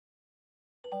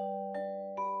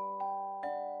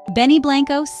Benny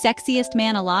Blanco, Sexiest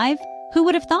Man Alive? Who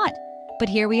would have thought? But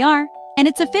here we are, and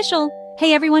it's official.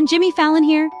 Hey everyone, Jimmy Fallon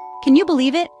here. Can you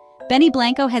believe it? Benny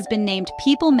Blanco has been named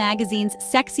People magazine's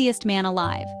Sexiest Man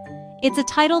Alive. It's a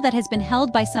title that has been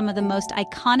held by some of the most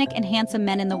iconic and handsome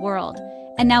men in the world,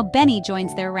 and now Benny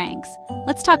joins their ranks.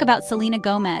 Let's talk about Selena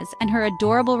Gomez and her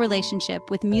adorable relationship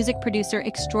with music producer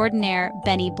extraordinaire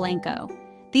Benny Blanco.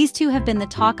 These two have been the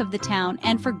talk of the town,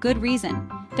 and for good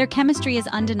reason. Their chemistry is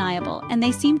undeniable, and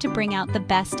they seem to bring out the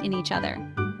best in each other.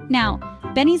 Now,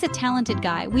 Benny's a talented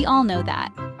guy, we all know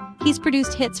that. He's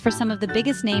produced hits for some of the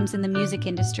biggest names in the music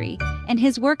industry, and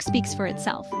his work speaks for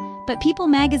itself. But People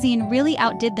magazine really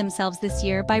outdid themselves this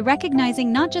year by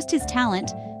recognizing not just his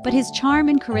talent, but his charm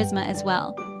and charisma as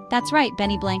well. That's right,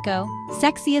 Benny Blanco,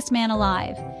 Sexiest Man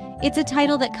Alive. It's a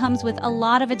title that comes with a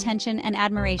lot of attention and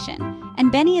admiration, and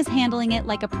Benny is handling it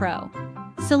like a pro.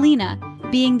 Selena,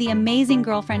 being the amazing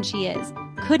girlfriend she is,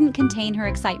 couldn't contain her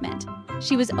excitement.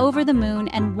 She was over the moon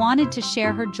and wanted to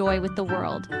share her joy with the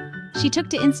world. She took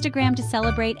to Instagram to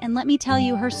celebrate, and let me tell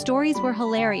you, her stories were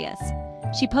hilarious.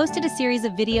 She posted a series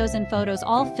of videos and photos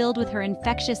all filled with her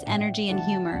infectious energy and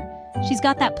humor. She's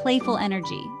got that playful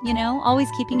energy, always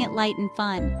keeping it light and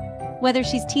fun. Whether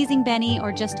she's teasing Benny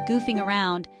or just goofing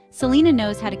around, Selena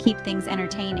knows how to keep things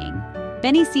entertaining.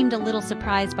 Benny seemed a little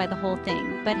surprised by the whole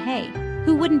thing, but hey,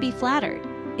 who wouldn't be flattered?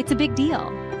 It's a big deal.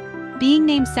 Being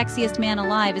named Sexiest Man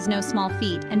Alive is no small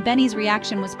feat, and Benny's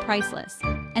reaction was priceless.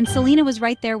 And Selena was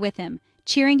right there with him,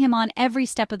 cheering him on every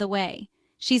step of the way.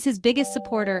 She's his biggest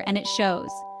supporter, and it shows.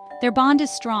 Their bond is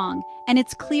strong, and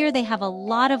it's clear they have a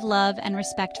lot of love and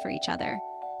respect for each other.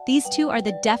 These two are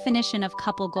the definition of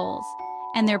couple goals,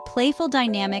 and their playful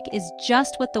dynamic is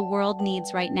just what the world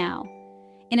needs right now.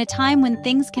 In a time when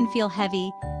things can feel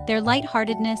heavy, their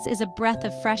lightheartedness is a breath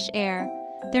of fresh air.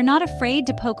 They're not afraid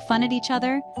to poke fun at each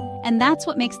other, and that's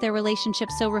what makes their relationship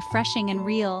so refreshing and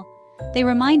real. They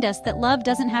remind us that love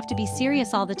doesn't have to be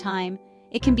serious all the time.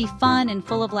 It can be fun and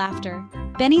full of laughter.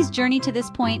 Benny's journey to this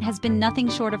point has been nothing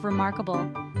short of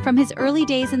remarkable. From his early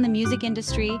days in the music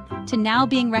industry to now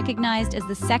being recognized as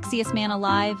the sexiest man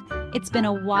alive, it's been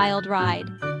a wild ride.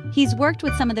 He's worked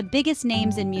with some of the biggest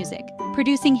names in music,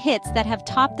 producing hits that have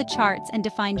topped the charts and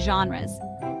defined genres.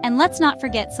 And let's not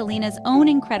forget Selena's own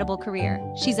incredible career.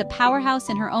 She's a powerhouse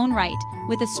in her own right,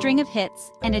 with a string of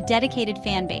hits and a dedicated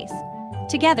fan base.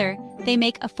 Together, they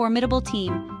make a formidable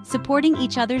team, supporting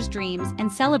each other's dreams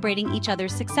and celebrating each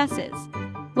other's successes.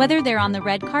 Whether they're on the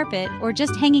red carpet or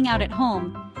just hanging out at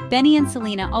home, Benny and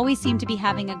Selena always seem to be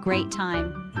having a great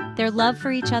time. Their love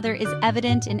for each other is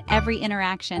evident in every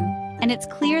interaction, and it's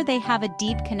clear they have a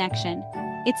deep connection.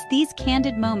 It's these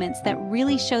candid moments that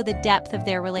really show the depth of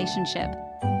their relationship.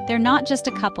 They're not just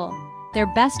a couple,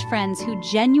 they're best friends who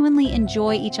genuinely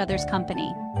enjoy each other's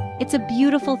company. It's a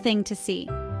beautiful thing to see.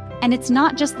 And it's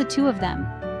not just the two of them.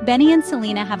 Benny and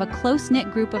Selena have a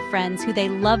close-knit group of friends who they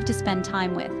love to spend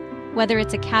time with. Whether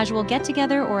it's a casual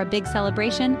get-together or a big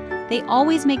celebration, they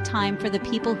always make time for the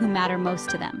people who matter most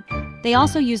to them. They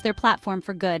also use their platform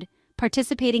for good,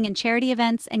 participating in charity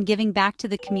events and giving back to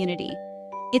the community.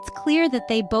 It's clear that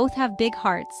they both have big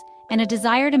hearts and a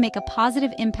desire to make a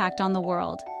positive impact on the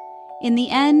world. In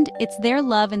the end, it's their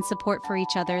love and support for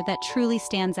each other that truly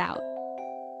stands out.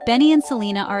 Benny and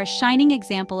Selena are a shining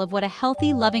example of what a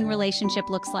healthy, loving relationship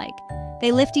looks like.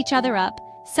 They lift each other up,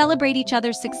 celebrate each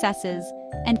other's successes,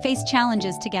 and face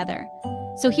challenges together.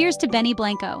 So here's to Benny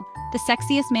Blanco, the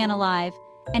sexiest man alive,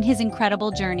 and his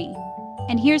incredible journey.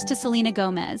 And here's to Selena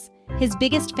Gomez, his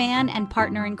biggest fan and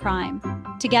partner in crime.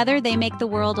 Together, they make the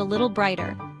world a little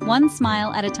brighter, one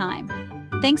smile at a time.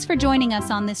 Thanks for joining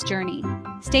us on this journey.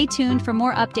 Stay tuned for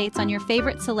more updates on your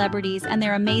favorite celebrities and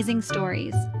their amazing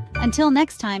stories. Until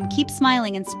next time, keep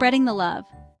smiling and spreading the love.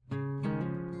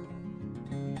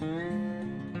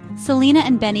 Selena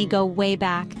and Benny go way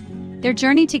back. Their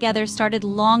journey together started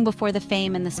long before the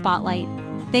fame and the spotlight.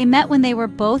 They met when they were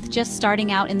both just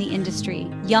starting out in the industry,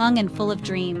 young and full of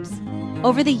dreams.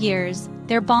 Over the years,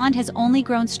 their bond has only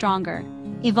grown stronger,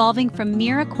 evolving from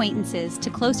mere acquaintances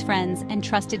to close friends and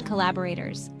trusted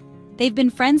collaborators. They've been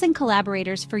friends and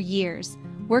collaborators for years,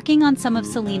 working on some of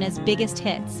Selena's biggest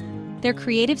hits. Their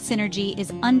creative synergy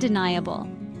is undeniable,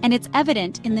 and it's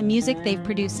evident in the music they've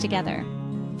produced together.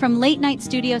 From late-night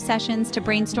studio sessions to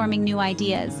brainstorming new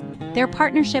ideas, their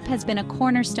partnership has been a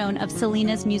cornerstone of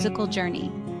Selena's musical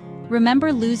journey.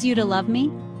 Remember Lose You to Love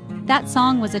Me? That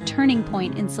song was a turning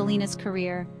point in Selena's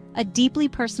career, a deeply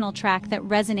personal track that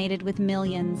resonated with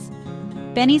millions.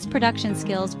 Benny's production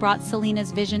skills brought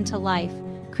Selena's vision to life,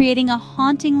 creating a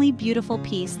hauntingly beautiful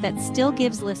piece that still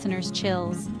gives listeners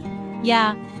chills.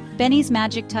 Yeah, Benny's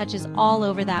magic touch is all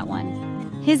over that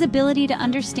one. His ability to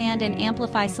understand and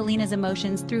amplify Selena's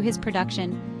emotions through his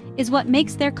production is what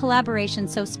makes their collaboration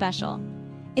so special.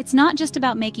 It's not just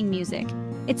about making music,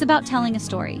 it's about telling a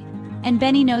story, and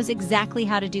Benny knows exactly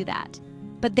how to do that.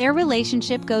 But their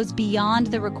relationship goes beyond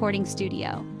the recording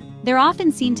studio. They're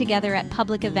often seen together at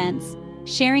public events,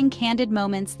 sharing candid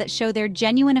moments that show their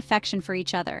genuine affection for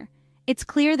each other. It's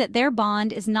clear that their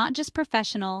bond is not just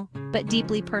professional, but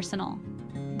deeply personal.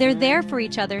 They're there for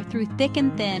each other through thick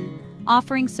and thin,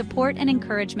 offering support and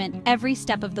encouragement every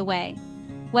step of the way.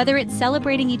 Whether it's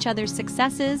celebrating each other's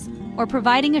successes or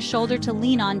providing a shoulder to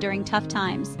lean on during tough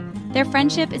times, their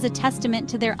friendship is a testament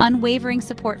to their unwavering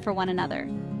support for one another.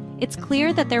 It's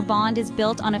clear that their bond is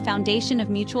built on a foundation of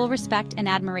mutual respect and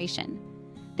admiration.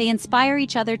 They inspire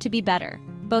each other to be better,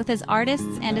 both as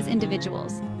artists and as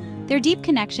individuals. Their deep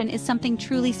connection is something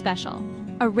truly special,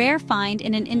 a rare find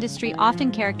in an industry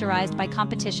often characterized by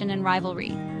competition and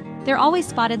rivalry. They're always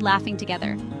spotted laughing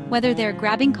together, whether they're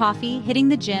grabbing coffee, hitting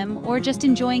the gym, or just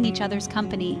enjoying each other's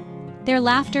company. Their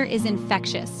laughter is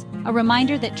infectious, a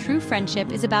reminder that true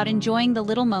friendship is about enjoying the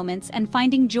little moments and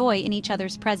finding joy in each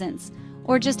other's presence,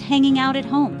 or just hanging out at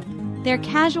home. Their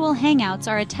casual hangouts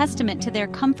are a testament to their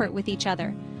comfort with each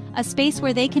other, a space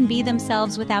where they can be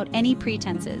themselves without any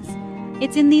pretenses.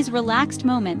 It's in these relaxed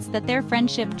moments that their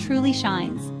friendship truly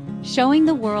shines, showing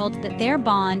the world that their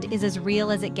bond is as real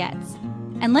as it gets.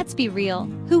 And let's be real,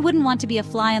 who wouldn't want to be a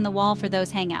fly on the wall for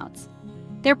those hangouts?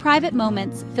 Their private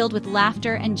moments, filled with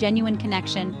laughter and genuine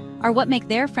connection, are what make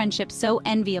their friendship so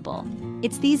enviable.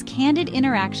 It's these candid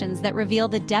interactions that reveal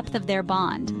the depth of their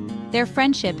bond. Their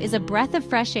friendship is a breath of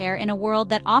fresh air in a world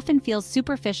that often feels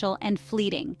superficial and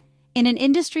fleeting. In an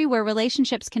industry where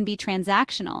relationships can be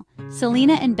transactional,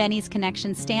 Selena and Benny's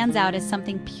connection stands out as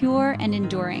something pure and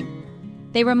enduring.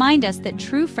 They remind us that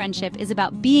true friendship is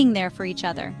about being there for each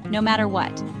other, no matter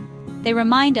what. They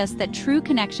remind us that true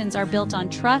connections are built on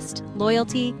trust,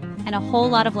 loyalty, and a whole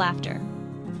lot of laughter.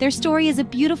 Their story is a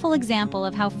beautiful example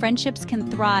of how friendships can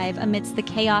thrive amidst the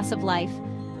chaos of life,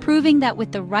 proving that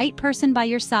with the right person by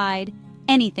your side,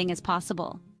 anything is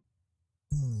possible.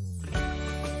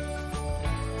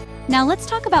 Now let's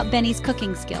talk about Benny's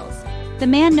cooking skills. The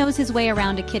man knows his way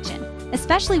around a kitchen,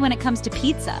 especially when it comes to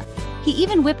pizza. He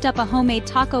even whipped up a homemade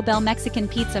Taco Bell Mexican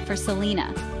pizza for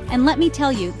Selena. And let me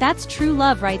tell you, that's true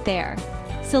love right there.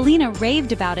 Selena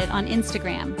raved about it on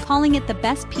Instagram, calling it the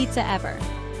best pizza ever.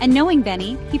 And knowing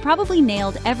Benny, he probably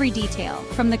nailed every detail,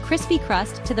 from the crispy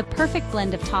crust to the perfect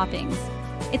blend of toppings.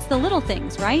 It's the little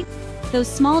things, right? Those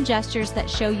small gestures that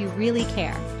show you really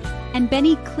care. And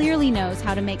Benny clearly knows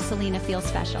how to make Selena feel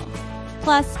special.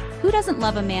 Plus, who doesn't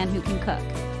love a man who can cook?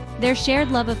 Their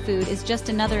shared love of food is just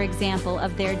another example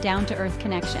of their down-to-earth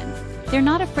connection. They're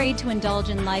not afraid to indulge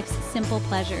in life's simple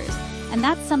pleasures, and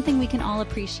that's something we can all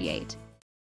appreciate.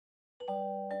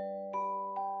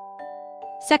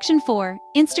 Section 4,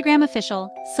 Instagram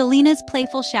Official, Selena's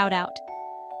Playful Shoutout.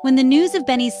 When the news of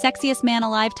Benny's Sexiest Man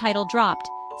Alive title dropped,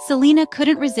 Selena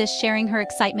couldn't resist sharing her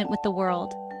excitement with the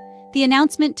world. The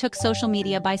announcement took social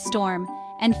media by storm,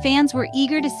 and fans were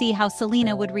eager to see how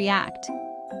Selena would react.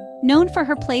 Known for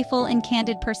her playful and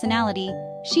candid personality,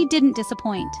 she didn't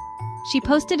disappoint. She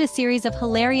posted a series of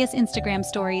hilarious Instagram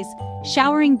stories,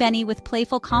 showering Benny with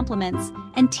playful compliments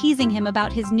and teasing him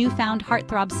about his newfound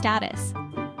heartthrob status.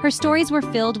 Her stories were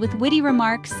filled with witty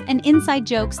remarks and inside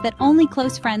jokes that only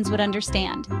close friends would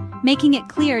understand, making it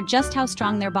clear just how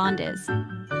strong their bond is.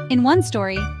 In one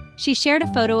story, she shared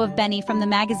a photo of Benny from the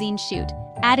magazine shoot,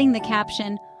 adding the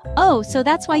caption, "Oh, so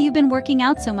that's why you've been working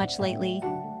out so much lately."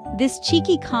 This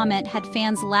cheeky comment had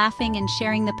fans laughing and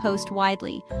sharing the post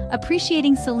widely,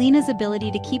 appreciating Selena's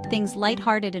ability to keep things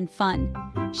lighthearted and fun.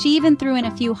 She even threw in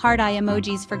a few heart-eye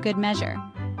emojis for good measure.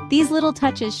 These little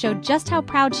touches showed just how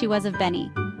proud she was of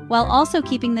Benny, while also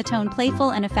keeping the tone playful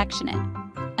and affectionate.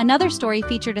 Another story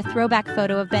featured a throwback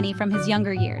photo of Benny from his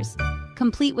younger years,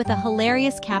 complete with a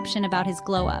hilarious caption about his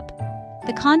glow-up.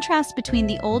 The contrast between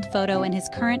the old photo and his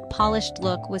current polished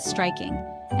look was striking,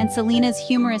 and Selena's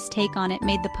humorous take on it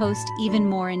made the post even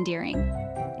more endearing.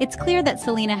 It's clear that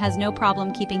Selena has no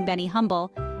problem keeping Benny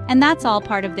humble, and that's all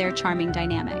part of their charming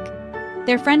dynamic.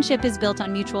 Their friendship is built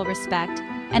on mutual respect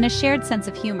and a shared sense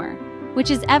of humor, which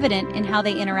is evident in how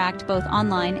they interact both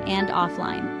online and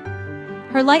offline.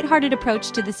 Her lighthearted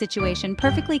approach to the situation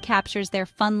perfectly captures their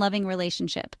fun-loving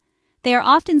relationship. They are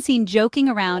often seen joking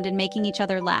around and making each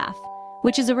other laugh,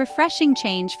 which is a refreshing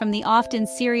change from the often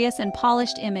serious and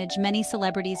polished image many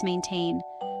celebrities maintain.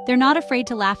 They're not afraid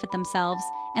to laugh at themselves,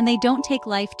 and they don't take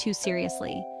life too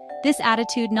seriously. This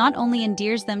attitude not only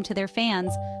endears them to their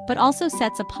fans, but also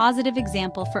sets a positive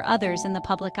example for others in the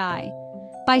public eye.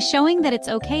 By showing that it's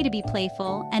okay to be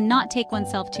playful and not take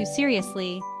oneself too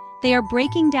seriously, they are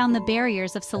breaking down the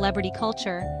barriers of celebrity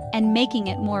culture and making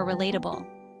it more relatable.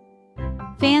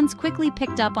 Fans quickly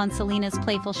picked up on Selena's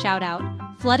playful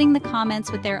shoutout, flooding the comments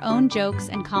with their own jokes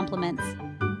and compliments.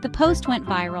 The post went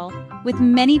viral, with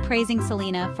many praising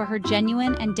Selena for her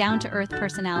genuine and down-to-earth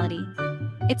personality.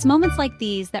 It's moments like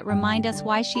these that remind us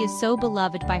why she is so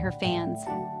beloved by her fans.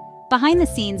 Behind the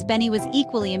scenes, Benny was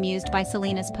equally amused by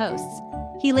Selena's posts.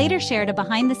 He later shared a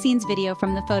behind-the-scenes video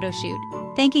from the photo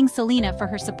shoot, thanking Selena for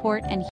her support and